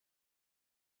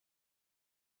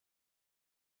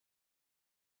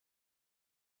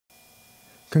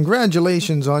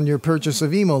Congratulations on your purchase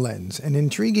of EmoLens, an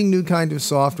intriguing new kind of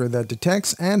software that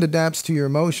detects and adapts to your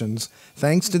emotions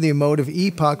thanks to the Emotiv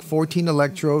EPOC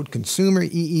 14-electrode consumer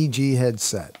EEG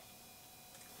headset.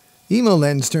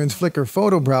 EmoLens turns Flickr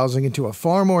photo browsing into a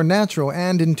far more natural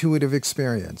and intuitive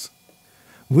experience.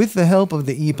 With the help of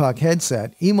the EPOC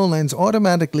headset, EmoLens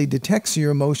automatically detects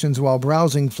your emotions while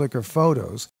browsing Flickr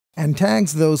photos and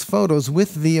tags those photos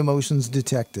with the emotions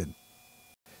detected.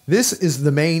 This is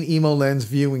the main EmoLens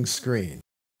viewing screen.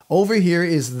 Over here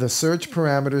is the search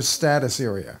parameters status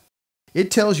area.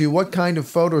 It tells you what kind of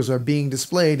photos are being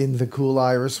displayed in the Cool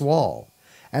Iris wall.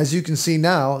 As you can see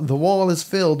now, the wall is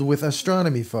filled with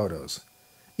astronomy photos.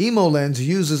 EmoLens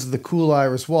uses the Cool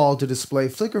Iris wall to display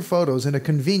Flickr photos in a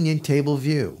convenient table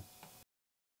view.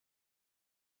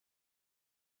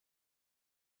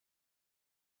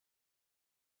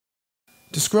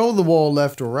 To scroll the wall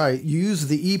left or right, you use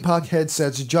the EPOC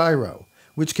headset's Gyro,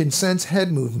 which can sense head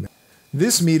movement.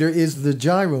 This meter is the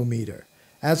Gyro meter.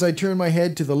 As I turn my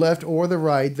head to the left or the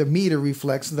right, the meter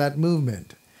reflects that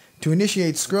movement. To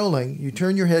initiate scrolling, you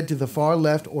turn your head to the far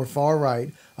left or far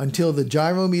right until the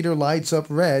gyro meter lights up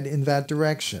red in that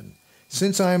direction.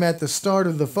 Since I am at the start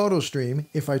of the photo stream,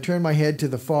 if I turn my head to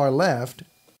the far left,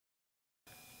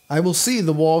 I will see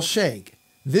the wall shake.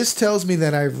 This tells me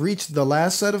that I've reached the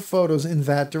last set of photos in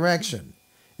that direction.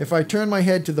 If I turn my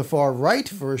head to the far right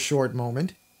for a short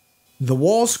moment, the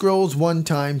wall scrolls one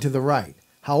time to the right.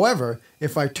 However,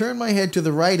 if I turn my head to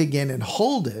the right again and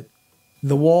hold it,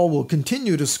 the wall will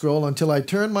continue to scroll until I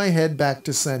turn my head back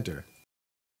to center.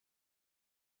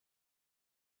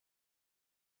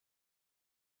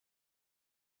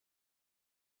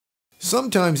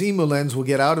 Sometimes EmoLens will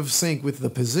get out of sync with the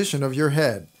position of your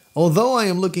head. Although I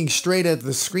am looking straight at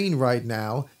the screen right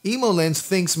now, EmoLens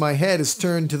thinks my head is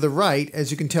turned to the right,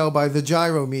 as you can tell by the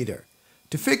gyro meter.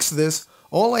 To fix this,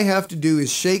 all I have to do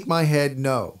is shake my head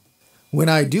no. When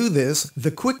I do this,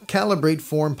 the quick Calibrate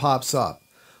form pops up.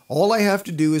 All I have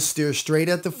to do is stare straight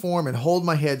at the form and hold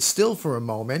my head still for a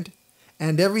moment,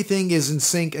 and everything is in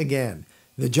sync again.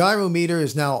 The gyro meter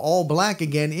is now all black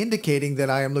again, indicating that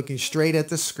I am looking straight at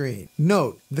the screen.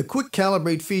 Note, the quick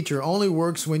Calibrate feature only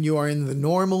works when you are in the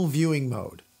normal viewing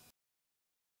mode.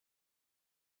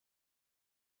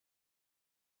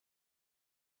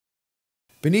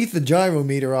 Beneath the gyro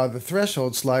meter are the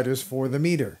threshold sliders for the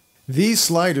meter. These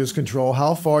sliders control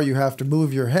how far you have to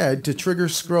move your head to trigger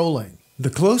scrolling. The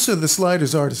closer the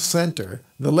sliders are to center,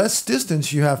 the less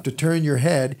distance you have to turn your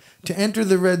head to enter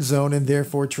the red zone and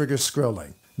therefore trigger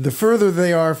scrolling. The further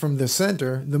they are from the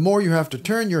center, the more you have to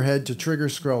turn your head to trigger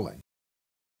scrolling.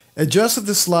 Adjust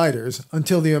the sliders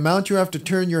until the amount you have to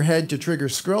turn your head to trigger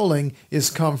scrolling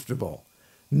is comfortable.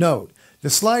 Note, the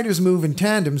sliders move in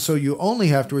tandem, so you only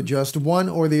have to adjust one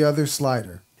or the other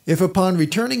slider. If upon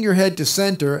returning your head to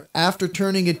center, after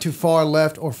turning it to far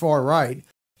left or far right,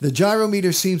 the gyro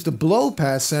meter seems to blow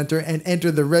past center and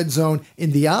enter the red zone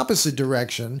in the opposite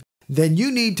direction, then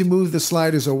you need to move the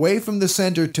sliders away from the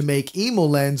center to make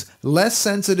EmoLens less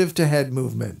sensitive to head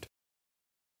movement.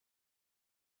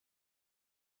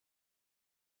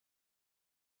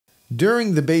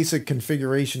 During the basic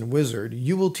configuration wizard,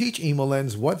 you will teach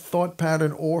EmoLens what thought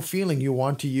pattern or feeling you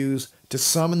want to use to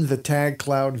summon the tag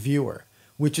cloud viewer,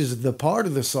 which is the part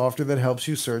of the software that helps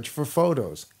you search for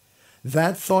photos.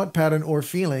 That thought pattern or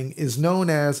feeling is known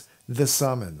as the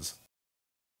summons.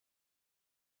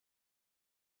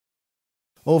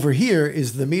 Over here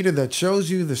is the meter that shows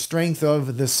you the strength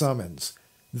of the summons.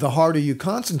 The harder you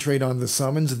concentrate on the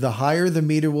summons, the higher the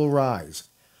meter will rise.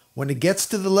 When it gets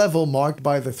to the level marked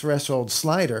by the threshold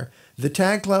slider, the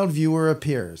tag cloud viewer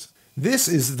appears. This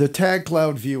is the tag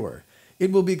cloud viewer.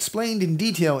 It will be explained in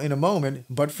detail in a moment,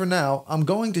 but for now, I'm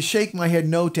going to shake my head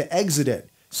no to exit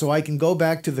it, so I can go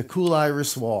back to the Cool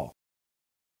Iris wall.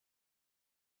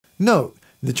 Note,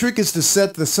 the trick is to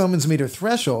set the summons meter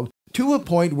threshold to a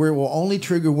point where it will only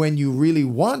trigger when you really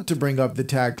want to bring up the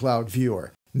tag cloud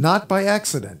viewer, not by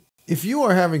accident. If you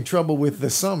are having trouble with the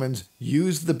summons,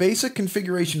 use the basic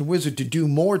configuration wizard to do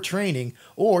more training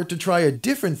or to try a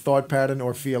different thought pattern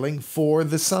or feeling for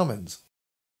the summons.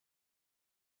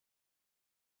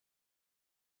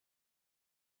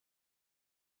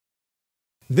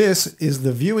 This is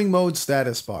the viewing mode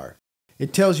status bar.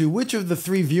 It tells you which of the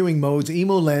three viewing modes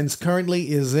EmoLens currently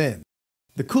is in.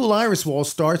 The Cool Iris wall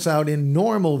starts out in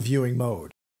normal viewing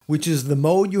mode, which is the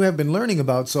mode you have been learning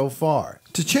about so far.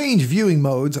 To change viewing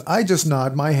modes, I just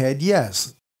nod my head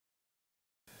yes.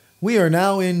 We are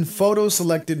now in photo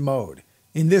selected mode.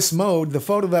 In this mode, the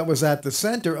photo that was at the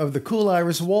center of the Cool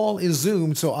Iris wall is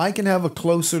zoomed so I can have a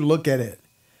closer look at it.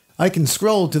 I can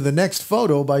scroll to the next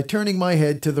photo by turning my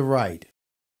head to the right.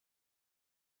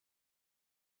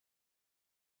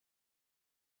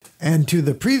 and to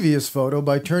the previous photo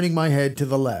by turning my head to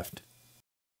the left.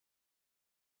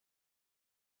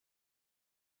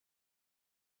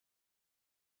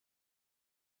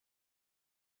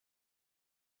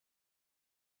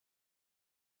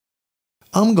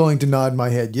 I'm going to nod my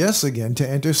head yes again to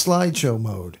enter slideshow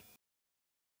mode.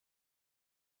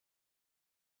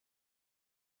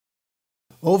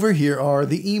 Over here are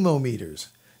the emo meters.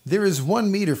 There is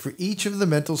 1 meter for each of the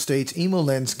mental states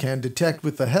EmoLens can detect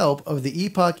with the help of the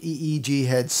EPOC EEG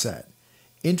headset.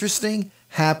 Interesting,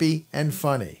 happy, and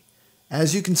funny.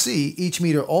 As you can see, each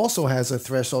meter also has a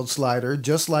threshold slider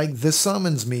just like the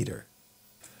summons meter.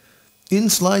 In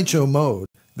slideshow mode,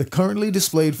 the currently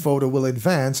displayed photo will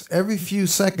advance every few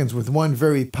seconds with one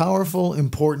very powerful,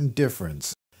 important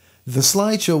difference. The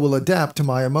slideshow will adapt to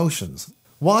my emotions.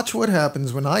 Watch what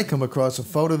happens when I come across a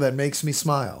photo that makes me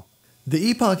smile.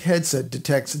 The EPOC headset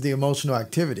detects the emotional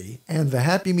activity, and the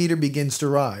happy meter begins to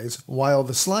rise, while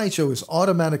the slideshow is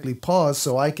automatically paused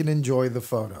so I can enjoy the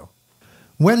photo.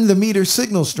 When the meter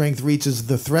signal strength reaches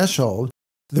the threshold,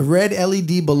 the red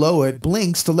LED below it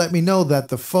blinks to let me know that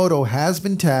the photo has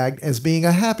been tagged as being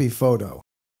a happy photo,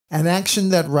 an action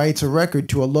that writes a record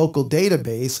to a local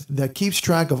database that keeps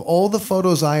track of all the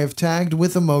photos I have tagged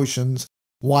with emotions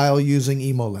while using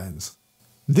EmoLens.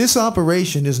 This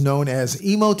operation is known as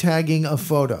emo-tagging a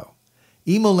photo.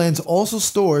 EmoLens also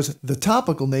stores the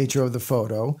topical nature of the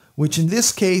photo, which in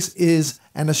this case is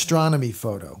an astronomy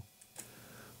photo.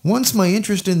 Once my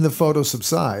interest in the photo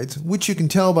subsides, which you can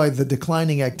tell by the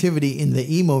declining activity in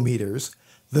the emo meters,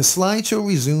 the slideshow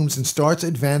resumes and starts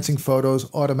advancing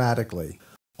photos automatically.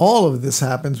 All of this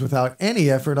happens without any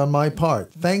effort on my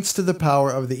part, thanks to the power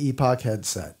of the EPOC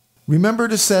headset. Remember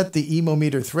to set the emo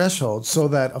meter threshold so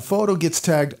that a photo gets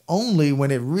tagged only when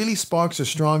it really sparks a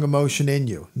strong emotion in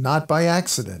you, not by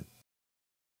accident.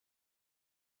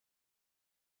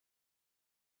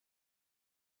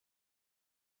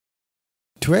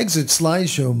 To exit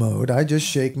slideshow mode, I just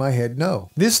shake my head no.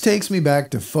 This takes me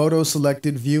back to photo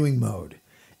selected viewing mode.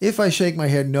 If I shake my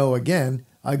head no again,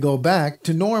 I go back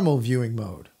to normal viewing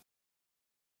mode.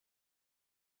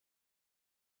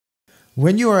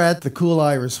 When you are at the cool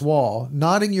iris wall,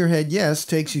 nodding your head yes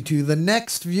takes you to the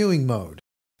next viewing mode.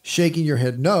 Shaking your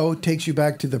head no takes you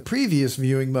back to the previous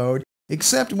viewing mode,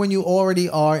 except when you already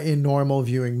are in normal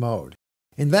viewing mode.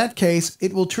 In that case,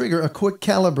 it will trigger a quick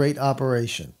calibrate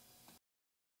operation.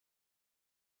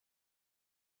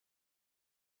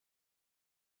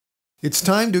 It's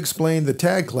time to explain the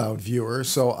Tag Cloud viewer,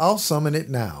 so I'll summon it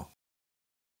now.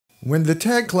 When the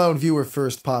Tag Cloud viewer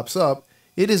first pops up,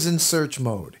 it is in search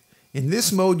mode. In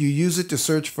this mode, you use it to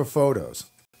search for photos.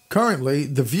 Currently,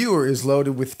 the viewer is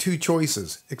loaded with 2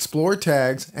 choices, Explore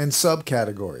Tags and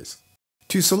Subcategories.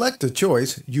 To select a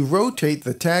choice, you rotate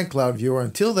the Tag Cloud viewer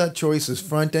until that choice is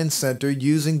front and center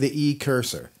using the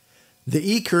E-cursor. The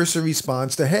E-cursor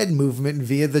responds to head movement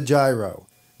via the gyro.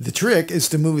 The trick is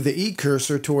to move the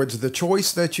E-cursor towards the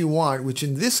choice that you want, which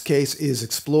in this case is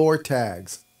Explore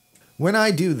Tags. When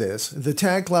I do this, the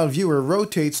Tag Cloud viewer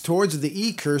rotates towards the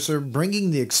E-cursor,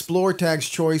 bringing the Explore Tags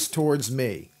choice towards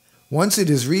me. Once it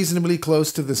is reasonably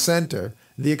close to the center,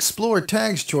 the Explore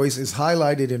Tags choice is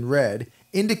highlighted in red,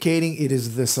 indicating it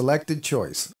is the selected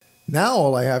choice. Now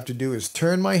all I have to do is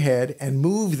turn my head and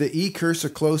move the E-cursor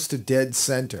close to dead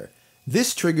center.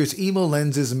 This triggers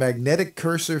EmoLens's magnetic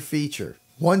cursor feature.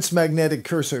 Once magnetic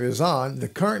cursor is on, the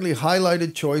currently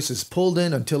highlighted choice is pulled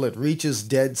in until it reaches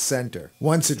dead center.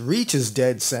 Once it reaches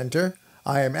dead center,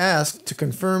 I am asked to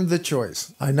confirm the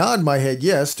choice. I nod my head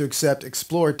yes to accept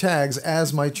Explore Tags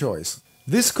as my choice.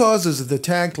 This causes the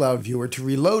Tag Cloud viewer to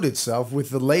reload itself with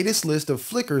the latest list of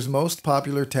Flickr's most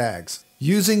popular tags.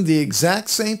 Using the exact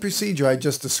same procedure I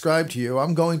just described to you,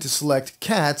 I'm going to select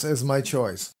cats as my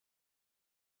choice.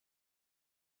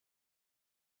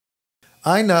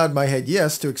 I nod my head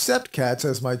yes to accept cats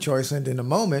as my choice, and in a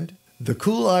moment, the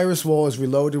cool iris wall is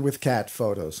reloaded with cat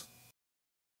photos.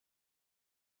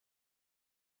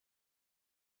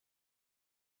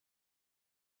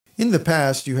 In the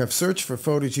past, you have searched for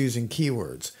photos using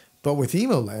keywords, but with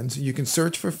EmoLens, you can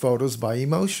search for photos by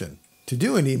emotion. To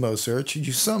do an emo search,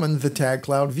 you summon the Tag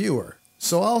Cloud viewer,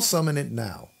 so I'll summon it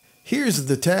now. Here's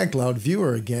the Tag Cloud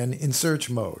viewer again in search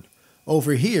mode.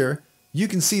 Over here, you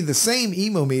can see the same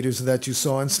emo meters that you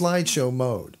saw in slideshow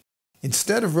mode.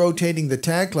 Instead of rotating the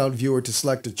Tag Cloud viewer to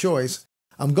select a choice,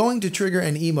 I'm going to trigger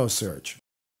an emo search.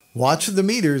 Watch the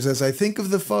meters as I think of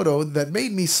the photo that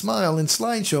made me smile in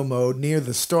slideshow mode near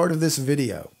the start of this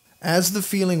video. As the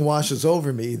feeling washes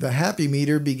over me, the happy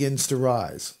meter begins to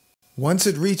rise. Once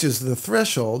it reaches the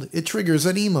threshold, it triggers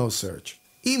an emo search.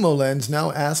 EmoLens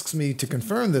now asks me to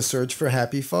confirm the search for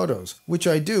happy photos, which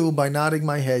I do by nodding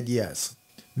my head yes.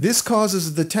 This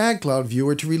causes the Tag Cloud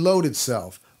viewer to reload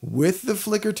itself, with the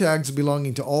Flickr tags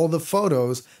belonging to all the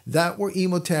photos that were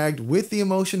emo-tagged with the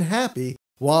emotion happy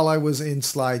while I was in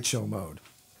slideshow mode.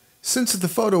 Since the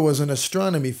photo was an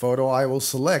astronomy photo, I will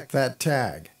select that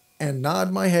tag and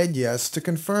nod my head yes to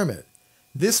confirm it.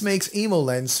 This makes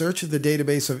EmoLens search the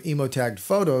database of emo-tagged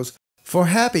photos for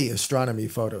happy astronomy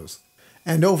photos.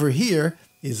 And over here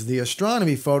is the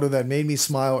astronomy photo that made me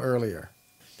smile earlier.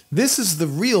 This is the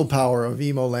real power of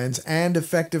EmoLens and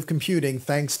effective computing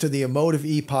thanks to the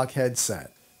Emotiv EPOC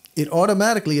headset. It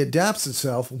automatically adapts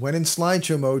itself when in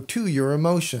slideshow mode to your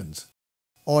emotions,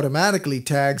 automatically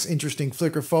tags interesting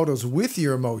Flickr photos with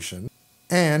your emotion,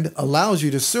 and allows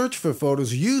you to search for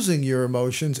photos using your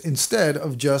emotions instead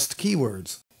of just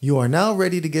keywords. You are now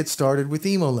ready to get started with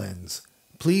EmoLens.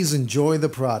 Please enjoy the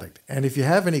product, and if you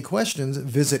have any questions,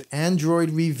 visit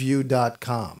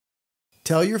androidreview.com.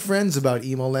 Tell your friends about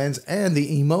EmoLens and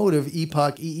the Emotiv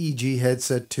EPOC EEG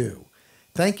headset too.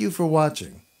 Thank you for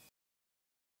watching.